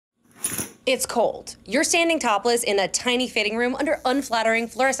It's cold. You're standing topless in a tiny fitting room under unflattering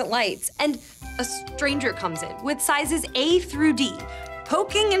fluorescent lights, and a stranger comes in with sizes A through D,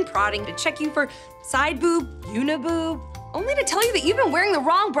 poking and prodding to check you for side boob, uniboob, only to tell you that you've been wearing the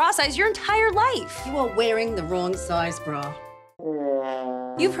wrong bra size your entire life. You are wearing the wrong size bra.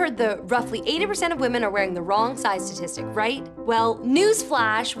 You've heard the roughly 80% of women are wearing the wrong size statistic, right? Well,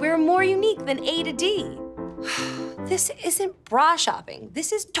 newsflash, we're more unique than A to D. This isn't bra shopping,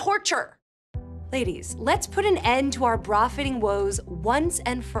 this is torture. Ladies, let's put an end to our bra-fitting woes once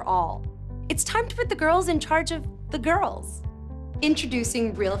and for all. It's time to put the girls in charge of the girls.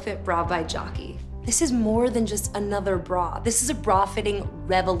 Introducing RealFit Bra by Jockey. This is more than just another bra. This is a bra-fitting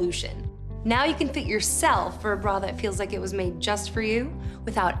revolution. Now you can fit yourself for a bra that feels like it was made just for you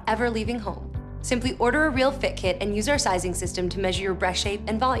without ever leaving home. Simply order a RealFit kit and use our sizing system to measure your breast shape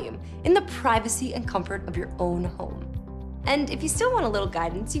and volume in the privacy and comfort of your own home. And if you still want a little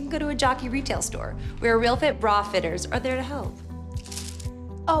guidance, you can go to a Jockey retail store where RealFit bra fitters are there to help.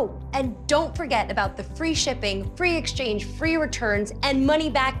 Oh, and don't forget about the free shipping, free exchange, free returns, and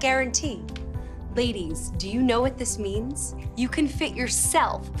money-back guarantee. Ladies, do you know what this means? You can fit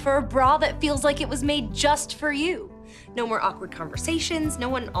yourself for a bra that feels like it was made just for you. No more awkward conversations, no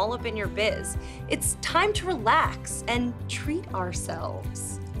one all up in your biz. It's time to relax and treat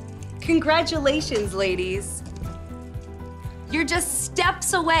ourselves. Congratulations, ladies. You're just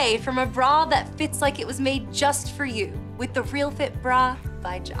steps away from a bra that fits like it was made just for you with the RealFit Bra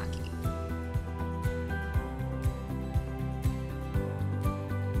by Jockey.